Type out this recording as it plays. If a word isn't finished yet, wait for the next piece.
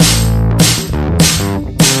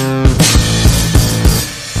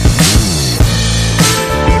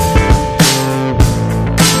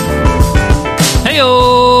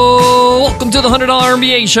$100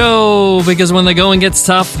 MBA show, because when the going gets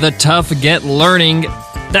tough, the tough get learning.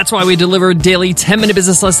 That's why we deliver daily 10-minute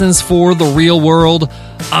business lessons for the real world.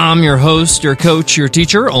 I'm your host, your coach, your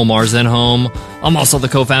teacher, Omar Zenhom. I'm also the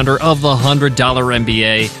co-founder of the $100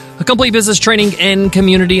 MBA, a complete business training and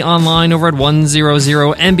community online over at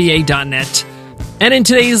 100mba.net. And in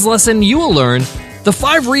today's lesson, you will learn the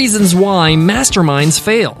 5 reasons why masterminds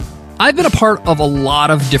fail. I've been a part of a lot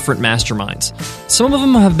of different masterminds. Some of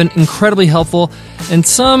them have been incredibly helpful, and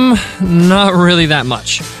some not really that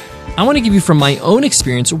much. I want to give you from my own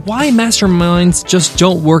experience why masterminds just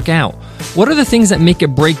don't work out. What are the things that make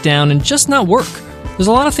it break down and just not work? There's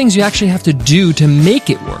a lot of things you actually have to do to make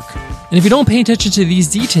it work. And if you don't pay attention to these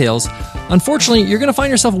details, unfortunately, you're going to find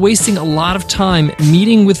yourself wasting a lot of time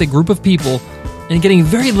meeting with a group of people and getting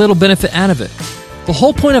very little benefit out of it. The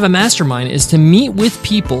whole point of a mastermind is to meet with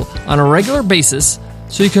people on a regular basis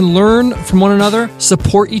so you can learn from one another,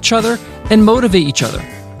 support each other, and motivate each other.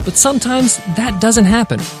 But sometimes that doesn't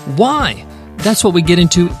happen. Why? That's what we get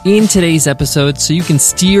into in today's episode so you can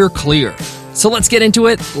steer clear. So let's get into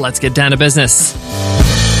it. Let's get down to business.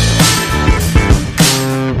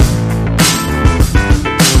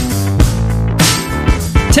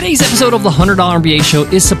 Today's episode of the $100 MBA show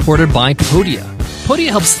is supported by Podia. Podia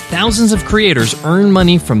helps thousands of creators earn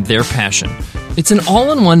money from their passion. It's an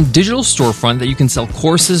all-in-one digital storefront that you can sell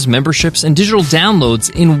courses, memberships, and digital downloads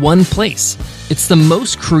in one place. It's the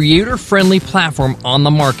most creator-friendly platform on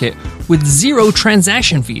the market with 0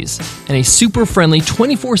 transaction fees and a super friendly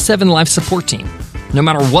 24/7 live support team, no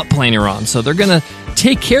matter what plan you're on. So they're going to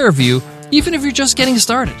take care of you even if you're just getting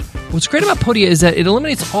started. What's great about Podia is that it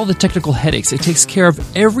eliminates all the technical headaches. It takes care of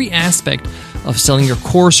every aspect of selling your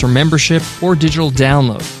course or membership or digital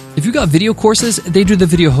download. If you got video courses, they do the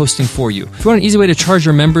video hosting for you. If you want an easy way to charge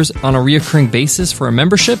your members on a reoccurring basis for a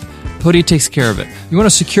membership, Podia takes care of it. You want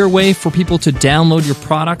a secure way for people to download your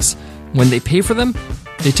products when they pay for them?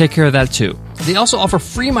 They take care of that too. They also offer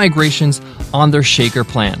free migrations on their Shaker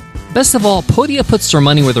plan. Best of all, Podia puts their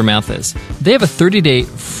money where their mouth is. They have a 30-day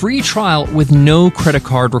free trial with no credit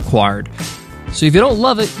card required. So if you don't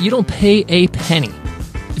love it, you don't pay a penny.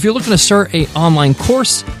 If you're looking to start an online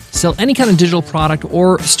course, sell any kind of digital product,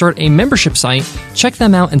 or start a membership site, check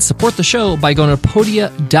them out and support the show by going to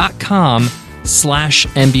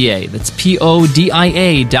podia.com/MBA. That's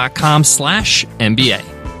PODIA.com/MBA.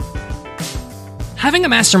 Having a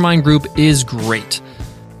mastermind group is great.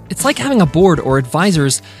 It's like having a board or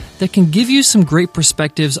advisors that can give you some great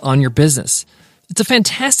perspectives on your business. It's a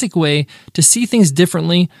fantastic way to see things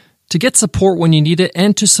differently, to get support when you need it,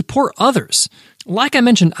 and to support others. Like I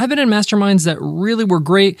mentioned, I've been in masterminds that really were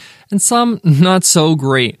great and some not so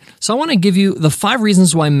great. So I want to give you the 5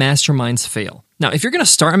 reasons why masterminds fail. Now, if you're going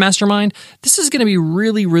to start a mastermind, this is going to be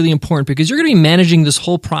really, really important because you're going to be managing this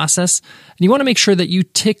whole process, and you want to make sure that you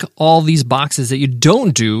tick all these boxes, that you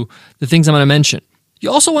don't do the things I'm going to mention. You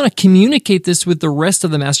also want to communicate this with the rest of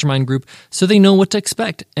the mastermind group so they know what to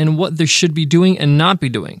expect and what they should be doing and not be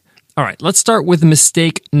doing. All right, let's start with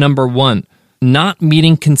mistake number 1, not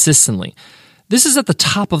meeting consistently. This is at the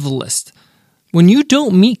top of the list. When you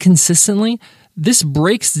don't meet consistently, this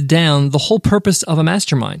breaks down the whole purpose of a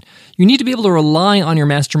mastermind. You need to be able to rely on your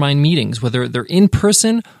mastermind meetings, whether they're in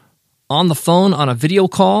person, on the phone, on a video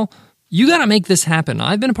call. You got to make this happen.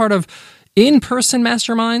 I've been a part of in-person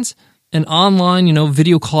masterminds and online,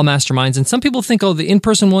 video call masterminds. And some people think, the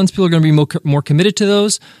in-person ones, people are going to be more committed to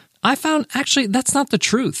those. I found actually that's not the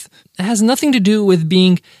truth. It has nothing to do with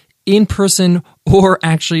being in person or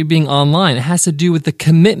actually being online. It has to do with the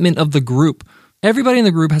commitment of the group. Everybody in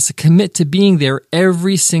the group has to commit to being there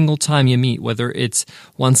every single time you meet, whether it's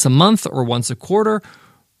once a month or once a quarter,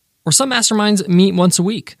 or some masterminds meet once a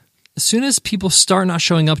week. As soon as people start not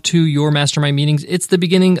showing up to your mastermind meetings, it's the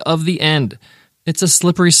beginning of the end. It's a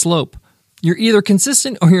slippery slope. You're either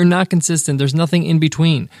consistent or you're not consistent. There's nothing in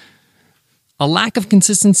between. A lack of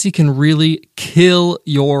consistency can really kill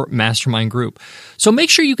your mastermind group. So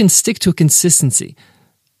make sure you can stick to consistency.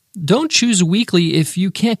 Don't choose weekly if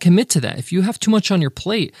you can't commit to that, if you have too much on your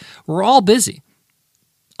plate. We're all busy.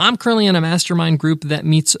 I'm currently in a mastermind group that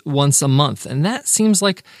meets once a month, and that seems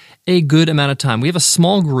like a good amount of time. We have a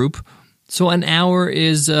small group, so an hour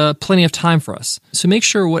is plenty of time for us. So make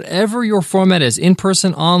sure whatever your format is, in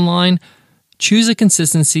person, online, choose a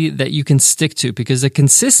consistency that you can stick to because the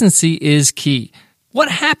consistency is key. What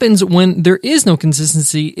happens when there is no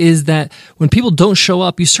consistency is that when people don't show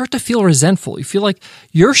up, you start to feel resentful. You feel like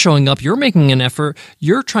you're showing up, you're making an effort,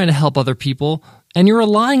 you're trying to help other people, and you're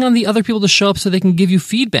relying on the other people to show up so they can give you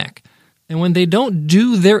feedback. And when they don't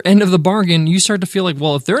do their end of the bargain, you start to feel like,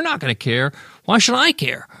 well, if they're not going to care, why should I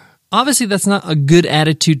care? Obviously, that's not a good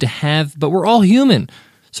attitude to have, but we're all human.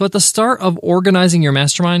 So at the start of organizing your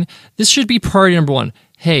mastermind, this should be priority number one.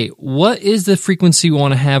 Hey, what is the frequency we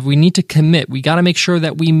want to have? We need to commit. We got to make sure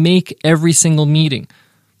that we make every single meeting.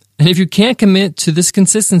 And if you can't commit to this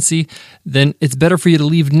consistency, then it's better for you to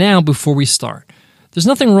leave now before we start. There's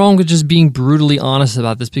nothing wrong with just being brutally honest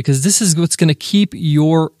about this because this is what's going to keep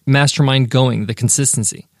your mastermind going, the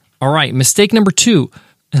consistency. All right, mistake number 2,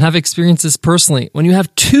 and I've experienced this personally, when you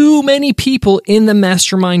have too many people in the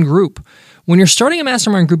mastermind group. When you're starting a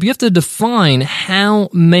mastermind group, you have to define how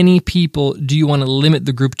many people do you want to limit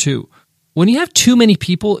the group to. When you have too many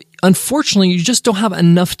people, unfortunately, you just don't have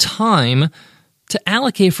enough time to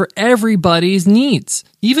allocate for everybody's needs.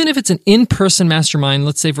 Even if it's an in-person mastermind,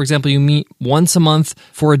 let's say, for example, you meet once a month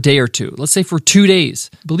for a day or two, let's say for 2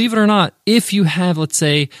 days. Believe it or not, if you have, let's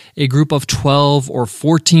say, a group of 12 or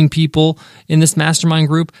 14 people in this mastermind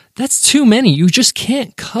group, that's too many. You just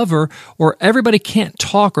can't cover, or everybody can't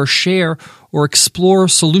talk or share or explore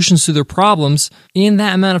solutions to their problems in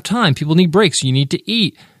that amount of time. People need breaks. You need to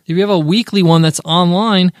eat. If you have a weekly one that's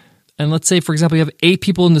online, and let's say, for example, you have 8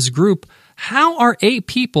 people in this group, how are 8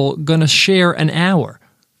 people going to share an hour?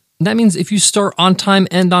 That means if you start on time,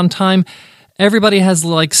 end on time, everybody has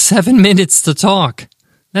like 7 minutes to talk.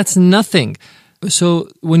 That's nothing. So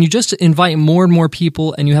when you just invite more and more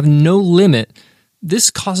people and you have no limit, this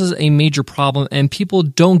causes a major problem and people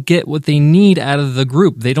don't get what they need out of the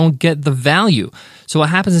group. They don't get the value. So what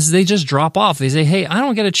happens is they just drop off. They say, hey, I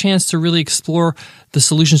don't get a chance to really explore the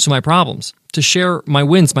solutions to my problems, to share my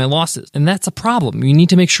wins, my losses. And that's a problem. You need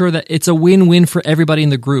to make sure that it's a win-win for everybody in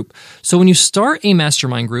the group. So when you start a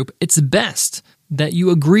mastermind group, it's best that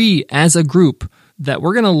you agree as a group that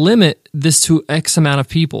we're going to limit this to X amount of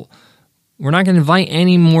people. We're not going to invite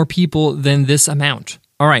any more people than this amount.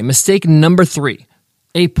 All right, mistake number 3.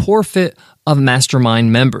 A poor fit of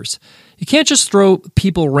mastermind members. You can't just throw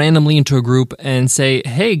people randomly into a group and say,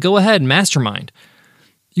 hey, go ahead, mastermind.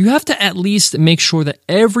 You have to at least make sure that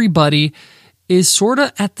everybody is sort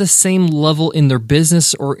of at the same level in their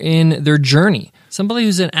business or in their journey. Somebody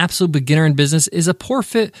who's an absolute beginner in business is a poor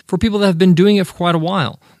fit for people that have been doing it for quite a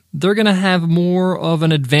while. They're going to have more of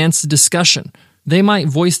an advanced discussion. They might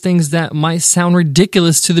voice things that might sound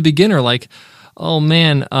ridiculous to the beginner, like, oh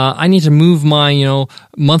man, I need to move my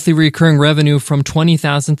monthly recurring revenue from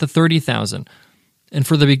 $20,000 to $30,000. And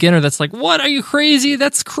for the beginner, that's like, what? Are you crazy?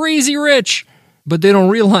 That's crazy rich. But they don't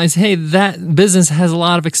realize, hey, that business has a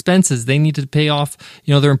lot of expenses. They need to pay off,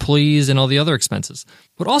 their employees and all the other expenses.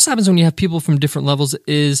 What also happens when you have people from different levels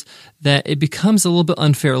is that it becomes a little bit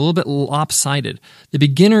unfair, a little bit lopsided. The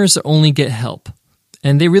beginners only get help,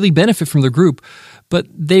 and they really benefit from the group, but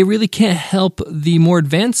they really can't help the more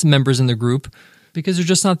advanced members in the group because they're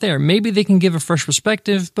just not there. Maybe they can give a fresh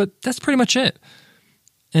perspective, but that's pretty much it.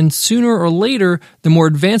 And sooner or later, the more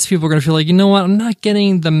advanced people are going to feel like, you know what, I'm not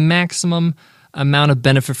getting the maximum amount of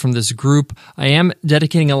benefit from this group. I am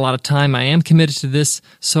dedicating a lot of time. I am committed to this.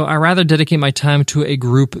 So I rather dedicate my time to a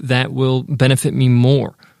group that will benefit me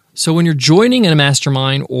more. So when you're joining a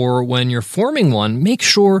mastermind or when you're forming one, make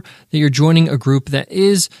sure that you're joining a group that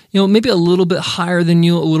is, maybe a little bit higher than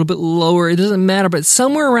you, a little bit lower. It doesn't matter, but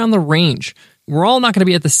somewhere around the range. We're all not going to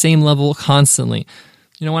be at the same level constantly.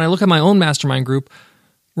 When I look at my own mastermind group,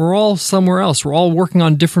 we're all somewhere else. We're all working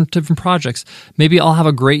on different projects. Maybe I'll have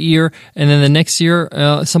a great year, and then the next year,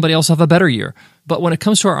 somebody else will have a better year. But when it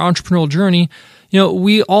comes to our entrepreneurial journey,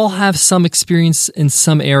 we all have some experience in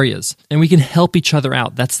some areas, and we can help each other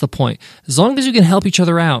out. That's the point. As long as you can help each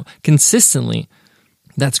other out consistently,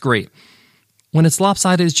 that's great. When it's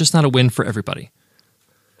lopsided, it's just not a win for everybody.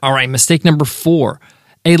 All right, mistake number 4,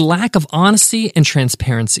 a lack of honesty and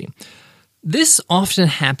transparency. This often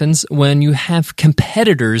happens when you have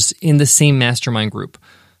competitors in the same mastermind group.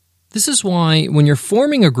 This is why when you're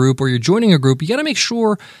forming a group or you're joining a group, you got to make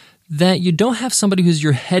sure that you don't have somebody who's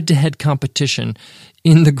your head-to-head competition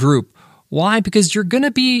in the group. Why? Because you're going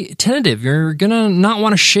to be tentative. You're going to not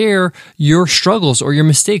want to share your struggles or your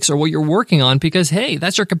mistakes or what you're working on because, hey,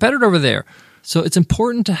 that's your competitor over there. So it's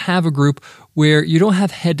important to have a group where you don't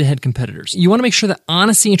have head-to-head competitors. You want to make sure that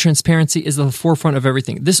honesty and transparency is at the forefront of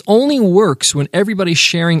everything. This only works when everybody's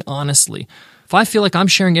sharing honestly. If I feel like I'm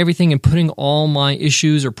sharing everything and putting all my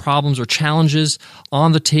issues or problems or challenges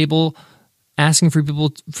on the table, asking for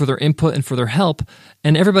people for their input and for their help,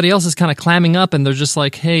 and everybody else is kind of clamming up and they're just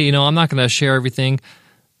like, hey, I'm not going to share everything.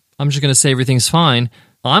 I'm just going to say everything's fine.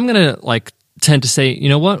 I'm going to tend to say, you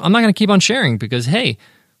know what? I'm not going to keep on sharing because, hey,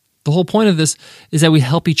 the whole point of this is that we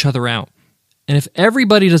help each other out. And if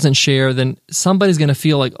everybody doesn't share, then somebody's going to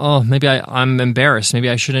feel like, oh, maybe I'm embarrassed.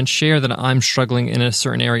 Maybe I shouldn't share that I'm struggling in a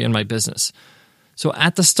certain area in my business. So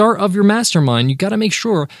at the start of your mastermind, you got to make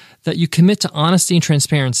sure that you commit to honesty and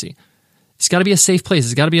transparency. It's got to be a safe place.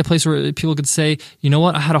 It's got to be a place where people could say, you know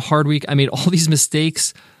what, I had a hard week. I made all these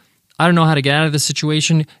mistakes. I don't know how to get out of this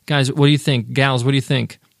situation. Guys, what do you think? Gals, what do you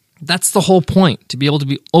think? That's the whole point, to be able to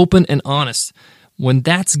be open and honest. When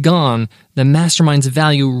that's gone, the mastermind's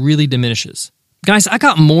value really diminishes. Guys, I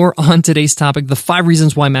got more on today's topic, the 5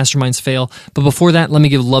 reasons why masterminds fail. But before that, let me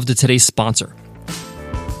give love to today's sponsor.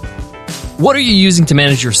 What are you using to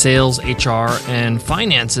manage your sales, HR, and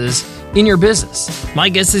finances in your business? My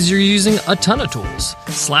guess is you're using a ton of tools,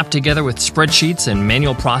 slapped together with spreadsheets and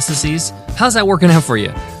manual processes. How's that working out for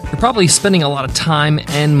you? You're probably spending a lot of time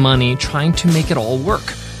and money trying to make it all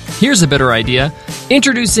work. Here's a better idea.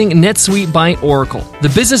 Introducing NetSuite by Oracle, the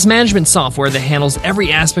business management software that handles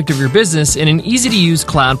every aspect of your business in an easy-to-use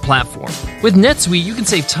cloud platform. With NetSuite, you can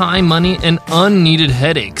save time, money, and unneeded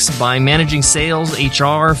headaches by managing sales,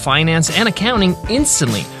 HR, finance, and accounting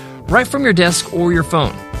instantly, right from your desk or your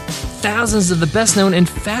phone. Thousands of the best-known and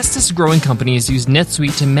fastest-growing companies use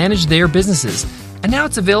NetSuite to manage their businesses, and now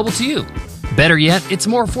it's available to you. Better yet, it's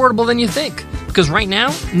more affordable than you think. Because right now,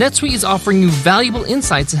 NetSuite is offering you valuable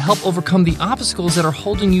insights to help overcome the obstacles that are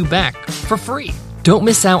holding you back for free. Don't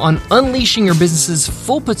miss out on unleashing your business's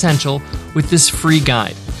full potential with this free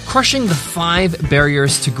guide, Crushing the 5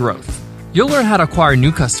 Barriers to Growth. You'll learn how to acquire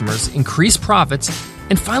new customers, increase profits,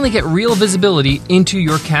 and finally get real visibility into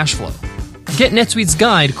your cash flow. Get NetSuite's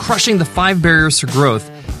guide, Crushing the 5 Barriers to Growth,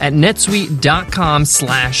 at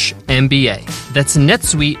netsuite.com/MBA. That's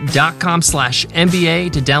netsuite.com/MBA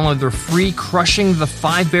to download their free Crushing the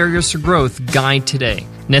 5 Barriers to Growth guide today.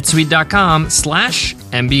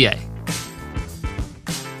 netsuite.com/MBA.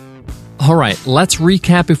 All right, let's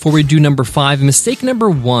recap before we do number 5. Mistake number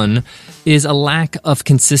 1 is a lack of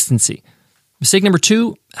consistency. Mistake number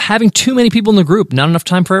 2, having too many people in the group, not enough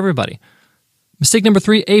time for everybody. Mistake number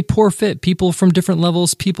 3, a poor fit. People from different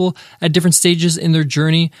levels, people at different stages in their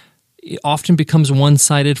journey, it often becomes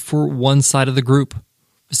one-sided for one side of the group.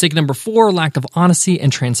 Mistake number 4, lack of honesty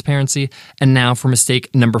and transparency. And now for mistake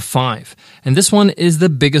number 5. And this one is the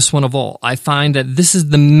biggest one of all. I find that this is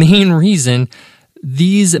the main reason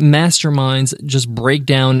these masterminds just break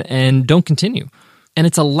down and don't continue. And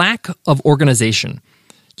it's a lack of organization.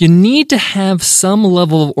 You need to have some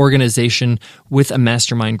level of organization with a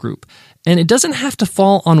mastermind group. And it doesn't have to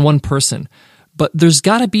fall on one person, but there's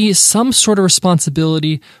got to be some sort of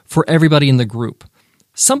responsibility for everybody in the group.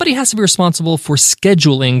 Somebody has to be responsible for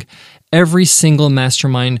scheduling every single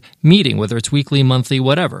mastermind meeting, whether it's weekly, monthly,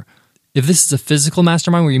 whatever. If this is a physical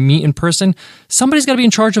mastermind where you meet in person, somebody's got to be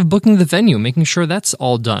in charge of booking the venue, making sure that's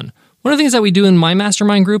all done. One of the things that we do in my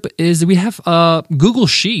mastermind group is we have a Google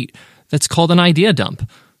Sheet that's called an idea dump.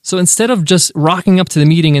 So instead of just rocking up to the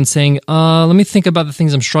meeting and saying, let me think about the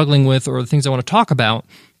things I'm struggling with or the things I want to talk about,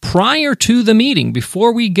 prior to the meeting,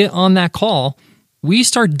 before we get on that call, we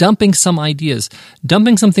start dumping some ideas,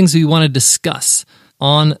 dumping some things we want to discuss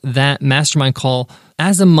on that mastermind call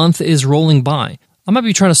as the month is rolling by. I might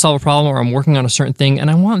be trying to solve a problem or I'm working on a certain thing and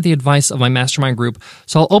I want the advice of my mastermind group.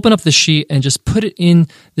 So I'll open up the sheet and just put it in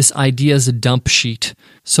this ideas dump sheet.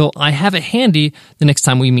 So I have it handy the next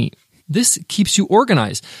time we meet. This keeps you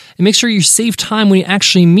organized. It makes sure you save time when you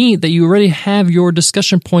actually meet, that you already have your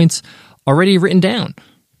discussion points already written down.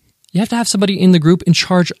 You have to have somebody in the group in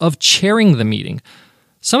charge of chairing the meeting.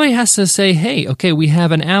 Somebody has to say, hey, okay, we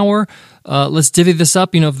have an hour. Let's divvy this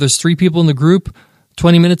up. If there's 3 people in the group,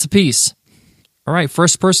 20 minutes apiece. All right,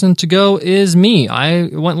 first person to go is me. I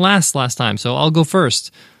went last time, so I'll go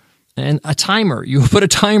first. And a timer. You put a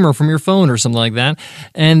timer from your phone or something like that.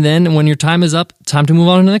 And then when your time is up, time to move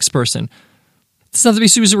on to the next person. It doesn't have to be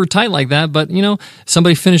super, super tight like that, but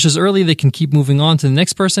somebody finishes early, they can keep moving on to the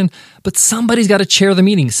next person. But somebody's got to chair the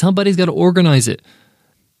meeting. Somebody's got to organize it.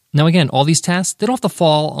 Now again, all these tasks, they don't have to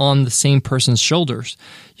fall on the same person's shoulders.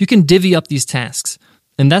 You can divvy up these tasks.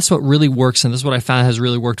 And that's what really works, and this is what I found has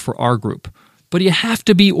really worked for our group. But you have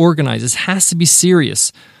to be organized. This has to be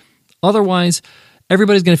serious. Otherwise,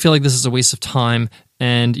 everybody's going to feel like this is a waste of time,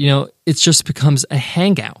 and it just becomes a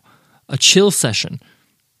hangout, a chill session.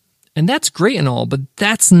 And that's great and all, but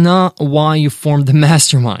that's not why you formed the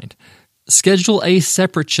mastermind. Schedule a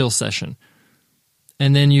separate chill session,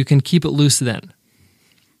 and then you can keep it loose then.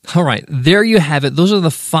 All right, there you have it. Those are the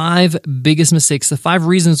 5 biggest mistakes, the 5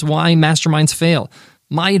 reasons why masterminds fail.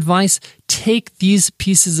 My advice, take these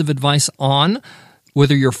pieces of advice on.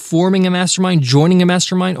 Whether you're forming a mastermind, joining a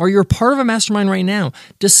mastermind, or you're part of a mastermind right now,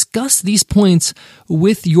 discuss these points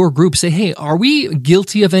with your group. Say, hey, are we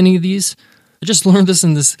guilty of any of these? I just learned this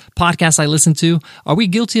in this podcast I listened to. Are we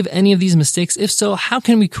guilty of any of these mistakes? If so, how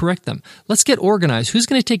can we correct them? Let's get organized. Who's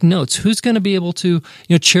going to take notes? Who's going to be able to,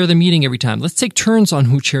 chair the meeting every time? Let's take turns on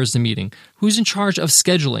who chairs the meeting. Who's in charge of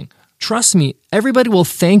scheduling? Trust me, everybody will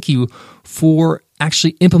thank you for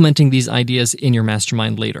actually implementing these ideas in your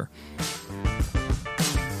mastermind later.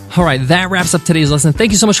 All right, that wraps up today's lesson.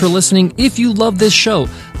 Thank you so much for listening. If you love this show,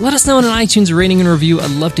 let us know in an iTunes rating and review.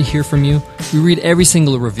 I'd love to hear from you. We read every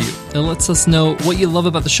single review. It lets us know what you love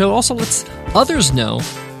about the show. Also lets others know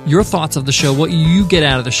your thoughts of the show, what you get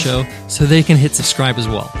out of the show, so they can hit subscribe as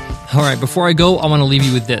well. All right, before I go, I want to leave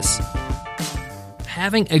you with this.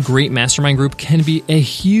 Having a great mastermind group can be a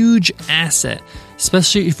huge asset,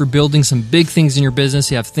 especially if you're building some big things in your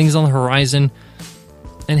business, you have things on the horizon.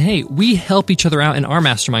 And hey, we help each other out in our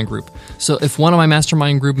mastermind group. So if one of my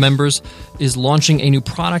mastermind group members is launching a new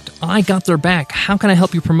product, I got their back. How can I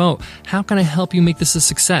help you promote? How can I help you make this a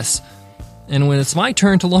success? And when it's my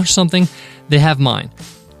turn to launch something, they have mine.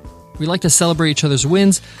 We like to celebrate each other's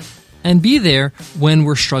wins and be there when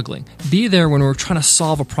we're struggling. Be there when we're trying to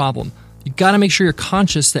solve a problem. You got to make sure you're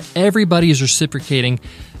conscious that everybody is reciprocating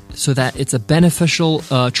so that it's a beneficial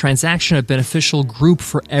transaction, a beneficial group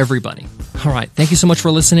for everybody. All right. Thank you so much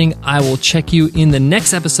for listening. I will check you in the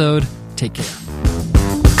next episode. Take care.